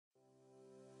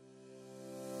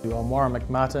I'm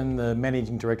McMartin, the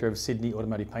Managing Director of Sydney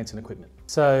Automotive Paints and Equipment.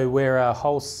 So we're a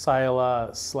wholesaler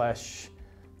slash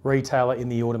retailer in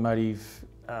the automotive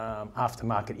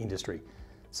aftermarket industry.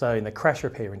 So in the crash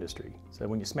repair industry. So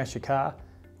when you smash your car,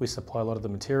 we supply a lot of the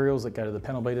materials that go to the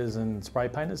panel beaters and spray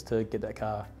painters to get that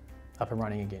car up and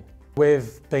running again.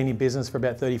 We've been in business for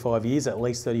about 35 years, at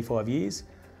least 35 years.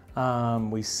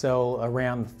 We sell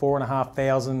around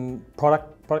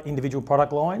 4,500 individual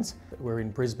product lines. We're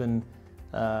in Brisbane,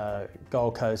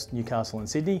 Gold Coast, Newcastle and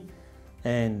Sydney,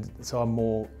 and so I'm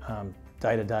more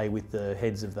day to day with the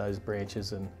heads of those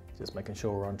branches and just making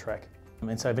sure we're on track.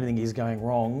 And so if anything is going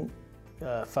wrong,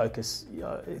 focus,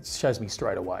 it shows me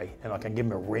straight away, and I can give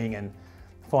them a ring and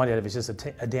find out if it's just a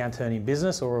downturn in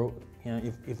business, or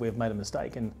if we've made a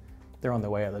mistake and they're on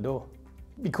their way out the door.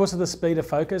 Because of the speed of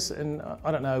focus, and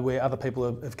I don't know where other people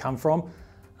have come from,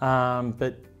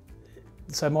 but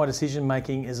so my decision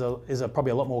making is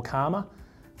probably a lot more calmer.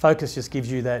 Focus just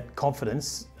gives you that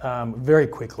confidence very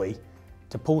quickly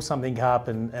to pull something up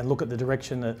and look at the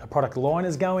direction that a product line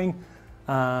is going,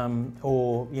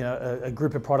 or a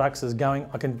group of products is going.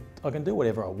 I can do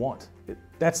whatever I want.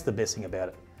 That's the best thing about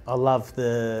it. I love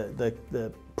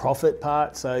the profit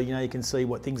part. So you can see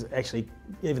what things actually,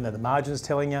 even though the margin is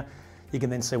telling you, you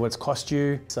can then see what it's cost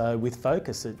you. So with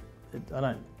focus, I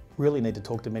don't really need to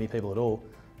talk to many people at all,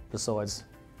 besides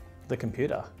the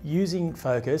computer. Using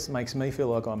focus makes me feel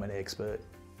like I'm an expert.